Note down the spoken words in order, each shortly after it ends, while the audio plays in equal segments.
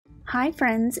Hi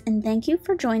friends, and thank you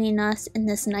for joining us in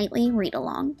this nightly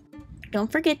read-along.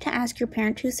 Don't forget to ask your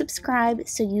parent to subscribe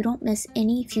so you don't miss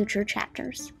any future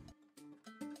chapters.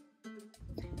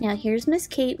 Now here's Miss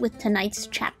Kate with tonight's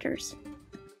chapters.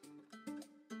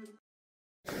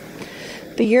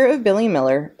 The Year of Billy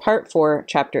Miller, Part 4,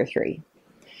 Chapter 3.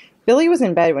 Billy was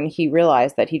in bed when he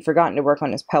realized that he'd forgotten to work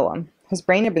on his poem. His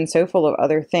brain had been so full of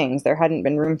other things there hadn't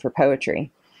been room for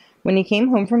poetry. When he came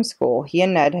home from school, he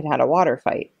and Ned had had a water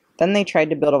fight. Then they tried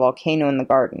to build a volcano in the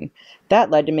garden. That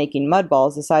led to making mud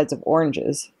balls the size of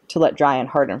oranges to let dry and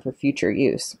harden for future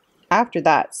use. After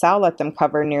that, Sal let them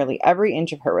cover nearly every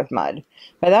inch of her with mud.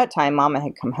 By that time, Mama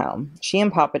had come home. She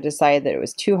and Papa decided that it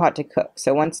was too hot to cook,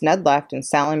 so once Ned left and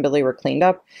Sal and Billy were cleaned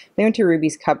up, they went to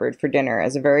Ruby's cupboard for dinner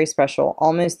as a very special,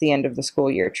 almost the end of the school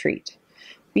year treat.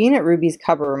 Being at Ruby's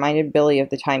cupboard reminded Billy of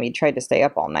the time he'd tried to stay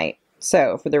up all night.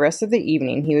 So, for the rest of the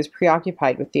evening, he was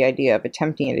preoccupied with the idea of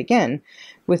attempting it again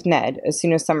with Ned as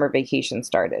soon as summer vacation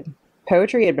started.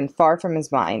 Poetry had been far from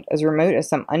his mind, as remote as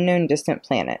some unknown distant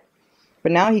planet.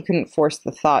 But now he couldn't force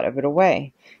the thought of it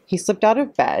away. He slipped out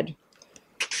of bed,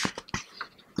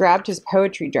 grabbed his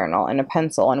poetry journal and a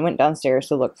pencil, and went downstairs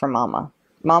to look for Mama.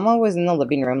 Mama was in the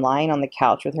living room, lying on the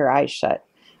couch with her eyes shut.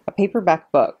 A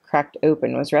paperback book, cracked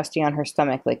open, was resting on her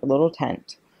stomach like a little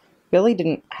tent. Billy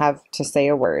didn't have to say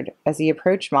a word. As he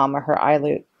approached Mama, her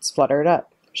eyelids fluttered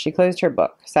up. She closed her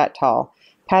book, sat tall,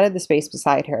 patted the space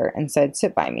beside her, and said,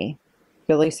 "Sit by me."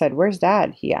 Billy said, "Where's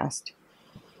Dad?" he asked.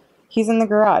 "He's in the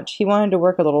garage. He wanted to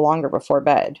work a little longer before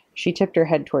bed." She tipped her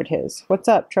head toward his. "What's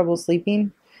up? Trouble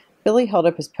sleeping?" Billy held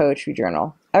up his poetry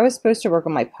journal. "I was supposed to work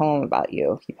on my poem about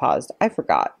you." He paused. "I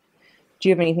forgot." "Do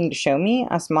you have anything to show me?"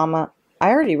 asked Mama.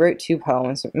 "I already wrote 2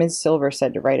 poems, but Ms. Silver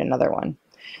said to write another one."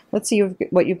 "Let's see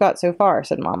what you've got so far,"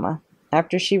 said Mama.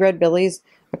 After she read Billy's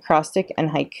acrostic and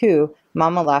haiku,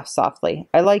 Mama laughed softly.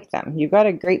 "I like them. You've got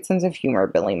a great sense of humor,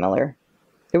 Billy Miller."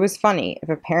 It was funny. If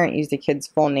a parent used a kid's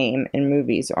full name in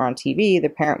movies or on TV, the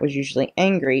parent was usually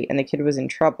angry and the kid was in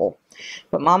trouble.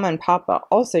 But Mama and Papa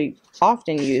also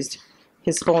often used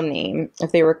his full name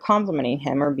if they were complimenting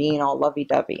him or being all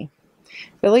lovey-dovey.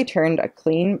 Billy turned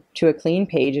to a clean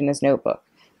page in his notebook.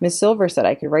 "Miss Silver said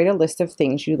I could write a list of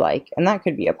things you like, and that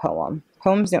could be a poem.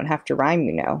 Poems don't have to rhyme,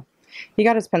 you know." He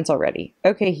got his pencil ready.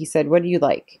 "Okay," he said, "what do you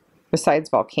like?" "Besides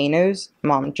volcanoes?"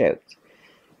 Mom joked.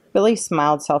 Billy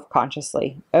smiled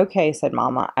self-consciously. "Okay," said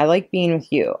Mama, "I like being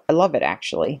with you. I love it,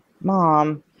 actually."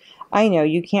 "Mom, I know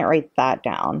you can't write that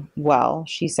down." "Well,"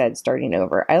 she said, starting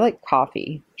over, "I like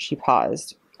coffee." She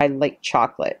paused. "I like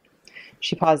chocolate."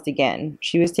 She paused again.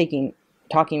 She was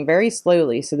talking very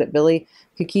slowly so that Billy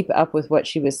could keep up with what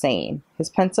she was saying. His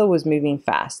pencil was moving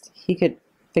fast. He could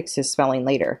fix his spelling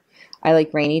later. "I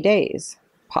like rainy days."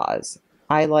 Pause.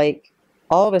 "I like..."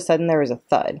 All of a sudden there was a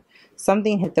thud.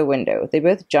 Something hit the window. They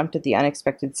both jumped at the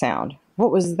unexpected sound.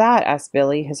 "What was that?" asked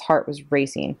Billy. His heart was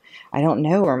racing. "I don't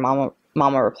know,"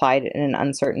 Mama replied in an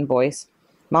uncertain voice.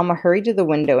 Mama hurried to the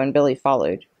window and Billy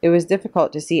followed. It was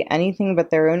difficult to see anything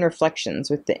but their own reflections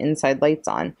with the inside lights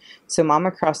on, so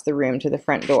Mama crossed the room to the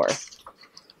front door.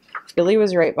 Billy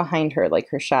was right behind her like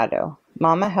her shadow.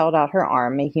 Mama held out her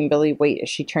arm, making Billy wait as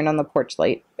she turned on the porch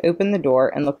light, opened the door,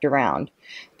 and looked around.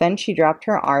 Then she dropped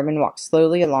her arm and walked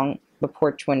slowly along the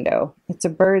porch window. "It's a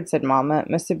bird," said Mama. "It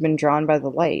must have been drawn by the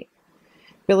light."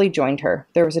 Billy joined her.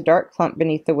 There was a dark clump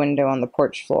beneath the window on the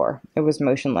porch floor. It was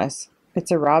motionless.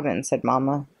 "It's a robin," said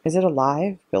Mama. "Is it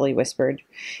alive?" Billy whispered.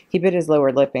 He bit his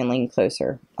lower lip and leaned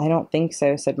closer. "I don't think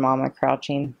so," said Mama,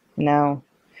 crouching. "No."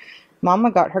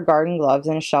 Mama got her garden gloves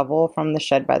and a shovel from the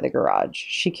shed by the garage.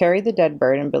 She carried the dead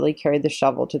bird and Billy carried the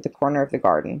shovel to the corner of the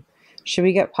garden. "Should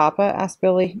we get Papa?" asked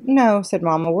Billy. "No," said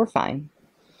Mama. "We're fine."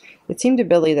 It seemed to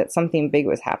Billy that something big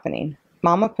was happening.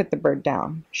 Mama put the bird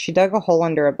down. She dug a hole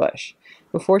under a bush.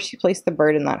 Before she placed the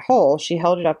bird in that hole, she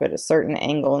held it up at a certain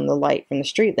angle in the light from the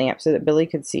street lamp so that Billy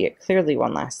could see it clearly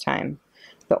one last time.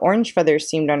 The orange feathers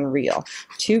seemed unreal,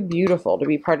 too beautiful to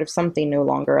be part of something no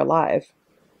longer alive.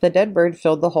 The dead bird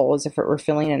filled the hole as if it were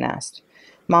filling a nest.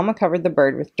 Mama covered the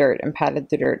bird with dirt and patted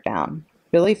the dirt down.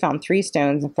 Billy found 3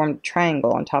 stones and formed a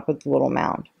triangle on top of the little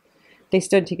mound. They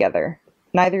stood together.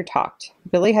 Neither talked.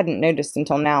 Billy hadn't noticed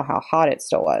until now how hot it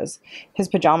still was. His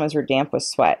pajamas were damp with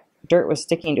sweat. Dirt was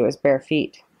sticking to his bare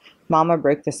feet. Mama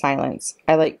broke the silence.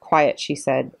 "I like quiet," she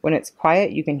said. "When it's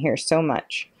quiet, you can hear so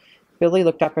much." Billy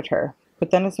looked up at her.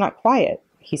 "But then it's not quiet,"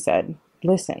 he said.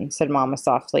 "Listen," said Mama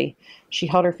softly. She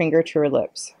held her finger to her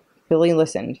lips. Billy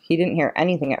listened. He didn't hear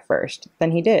anything at first.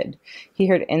 Then he did. He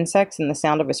heard insects and the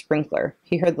sound of a sprinkler.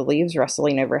 He heard the leaves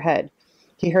rustling overhead.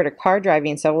 He heard a car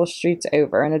driving several streets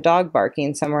over and a dog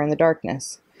barking somewhere in the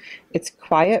darkness. It's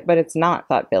quiet, but it's not,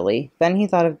 thought Billy. Then he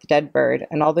thought of the dead bird,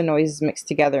 and all the noises mixed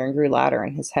together and grew louder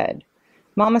in his head.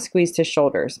 Mama squeezed his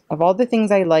shoulders. Of all the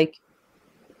things I like,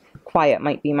 quiet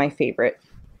might be my favorite.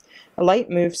 A light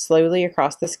moved slowly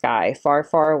across the sky, far,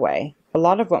 far away. A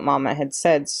lot of what Mama had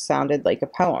said sounded like a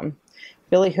poem.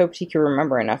 Billy hoped he could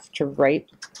remember enough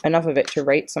of it to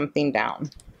write something down.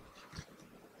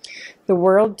 The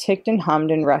world ticked and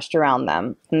hummed and rushed around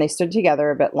them, and they stood together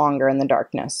a bit longer in the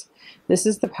darkness. This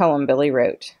is the poem Billy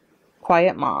wrote.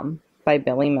 Quiet Mom, by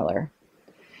Billy Miller.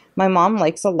 My mom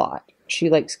likes a lot. She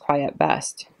likes quiet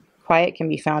best. Quiet can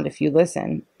be found if you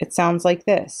listen. It sounds like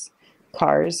this.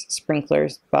 Cars,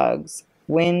 sprinklers, bugs,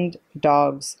 wind,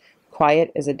 dogs,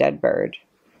 quiet as a dead bird.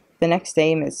 The next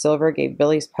day, Miss Silver gave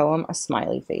Billy's poem a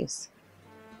smiley face.